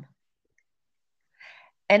 Welcome.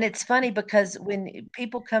 And it's funny because when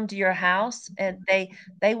people come to your house and they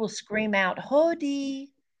will scream out "Hodi,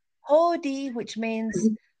 Hodi," which means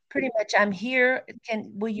pretty much I'm here.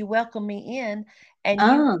 Will you welcome me in? And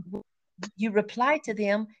Ah. you reply to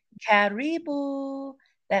them "Karibu."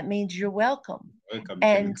 That means you're welcome. Welcome, you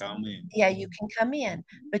can And come in. yeah, you can come in.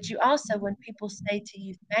 But you also, when people say to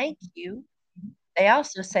you "Thank you," they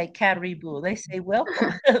also say "Karibu." They say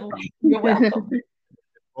welcome. You're welcome.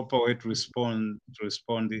 Proper way to respond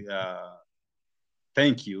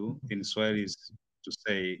thank you in Swahili is to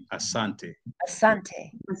say asante.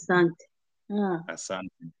 Asante. Asante. Ah. Asante.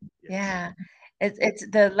 Yes. Yeah, it's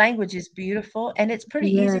the language is beautiful and it's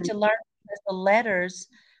pretty Yeah. easy to learn because the letters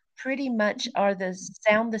pretty much are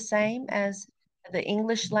sound the same as the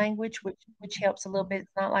English language, which helps a little bit.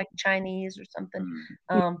 It's not like Chinese or something,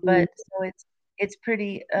 Mm. but so it's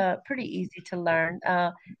pretty easy to learn,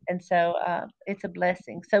 and so it's a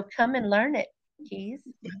blessing. So come and learn it, Keys.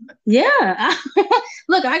 Yeah.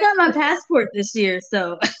 Look, I got my passport this year,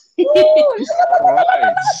 so Woo! All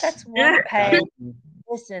right. That's yeah. wonderful. Hey,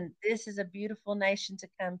 listen, this is a beautiful nation to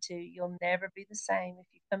come to. You'll never be the same if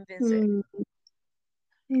you come visit. Mm.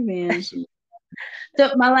 Amen. Absolutely.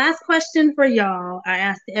 So my last question for y'all, I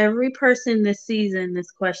asked every person this season this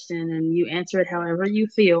question, and you answer it however you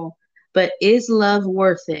feel. But is love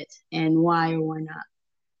worth it, and why or why not?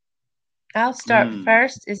 I'll start Mm.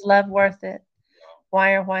 first. Is love worth it?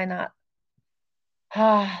 Why or why not?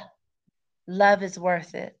 Ah, love is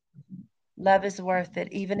worth it. Love is worth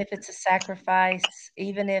it, even if it's a sacrifice,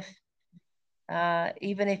 even if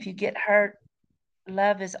you get hurt.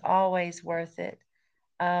 Love is always worth it.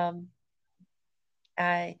 Um,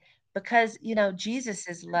 I because Jesus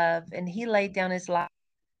is love, and He laid down His life,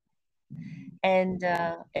 and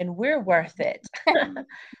we're worth it.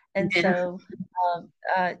 And Yeah. so,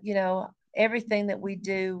 everything that we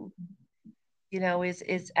do,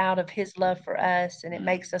 is out of His love for us, and it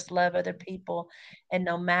makes us love other people. And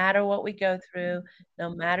no matter what we go through,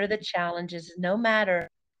 no matter the challenges, no matter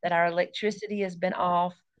that our electricity has been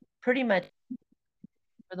off pretty much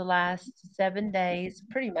for the last 7 days,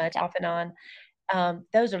 pretty much off and on.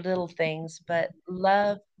 Those are little things, but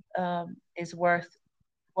love is worth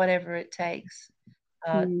whatever it takes,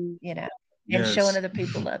 uh, Mm. you know, and showing Yes. other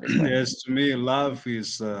people love is worth it. Yes, to me, love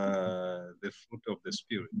is the fruit of the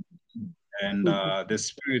Spirit. And Mhm. the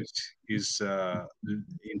Spirit is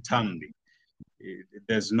internally.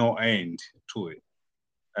 There's no end to it.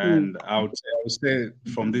 Mm. And I would say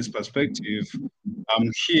from this perspective, I'm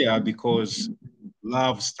here because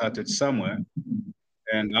love started somewhere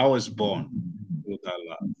and I was born with that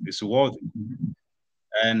love. It's worthy.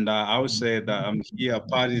 And I would say that I'm here,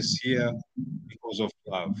 Pattie is here because of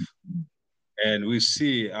love. And we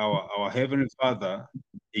see our Heavenly Father,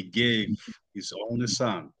 He gave His only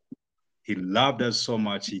Son. He loved us so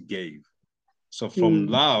much, He gave. So from Mm.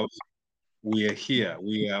 love, we are here.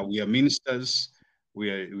 We are ministers. We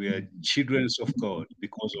are children of God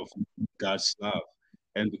because of God's love,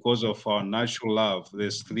 and because of our natural love.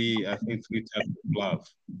 There's I think three types of love,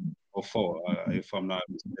 or four, if I'm not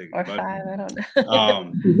mistaken. Or But five, I don't know.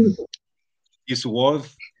 um, it's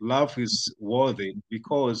worth love is worthy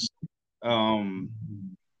because um,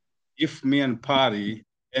 if me and Pattie,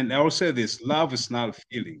 and I will say this: love is not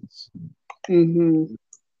feelings. Mhm.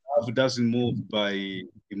 Love doesn't move by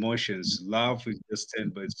emotions. Love is just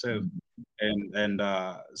stand by itself. And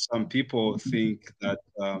some people think that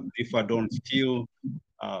if I don't feel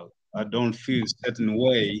certain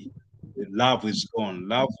way, love is gone.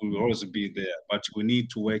 Love will always be there, but we need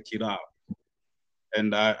to work it out.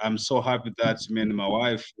 And I'm so happy that me and my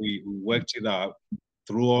wife we worked it out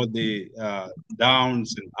through all the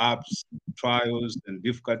downs and ups, trials and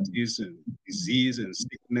difficulties and disease and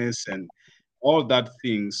sickness and all that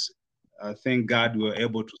things. Thank God we were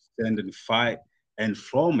able to stand and fight, and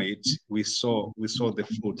from it we saw the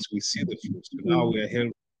fruits. We see the fruits. So now Mm. we are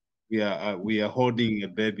here. We are holding a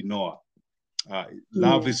baby Noah. Yeah.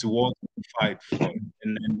 Love is what we fight for,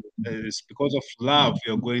 and it's because of love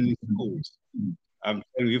we are going to schools. I'm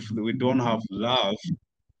telling you, if we don't have love,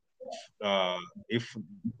 if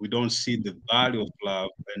we don't see the value of love,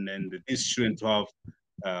 and then the decision to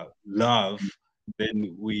have love,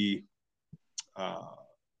 then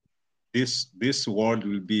this world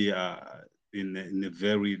will be in a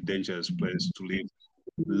very dangerous place to live.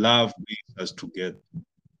 Love brings us together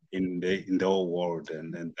in the whole world,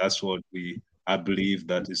 and that's what I believe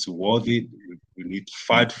that is worthy. We need to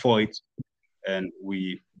fight for it, and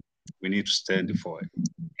we need to stand for it.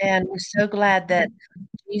 And we're so glad that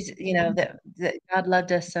Jesus, that God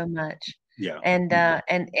loved us so much. Yeah. And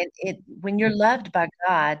it when you're loved by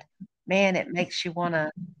God, man, it makes you want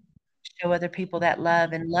to show other people that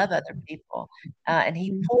love and love other people. And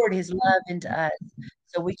He poured His love into us,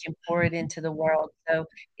 so we can pour it into the world. So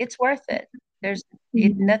it's worth it. There's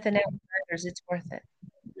it nothing else matters. It's worth it.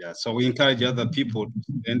 Yeah. So we encourage other people to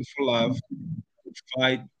stand for love,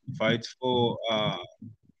 fight for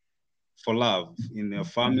love in their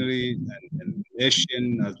family and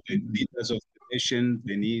nation. As the leaders of the nation,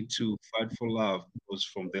 they need to fight for love, because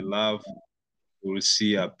from the love we will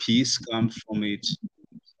see a peace comes from it,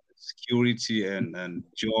 security and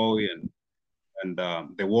joy, and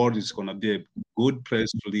the world is going to be a good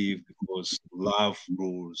place to live because love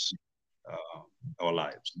rules our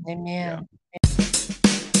lives. Amen. Yeah.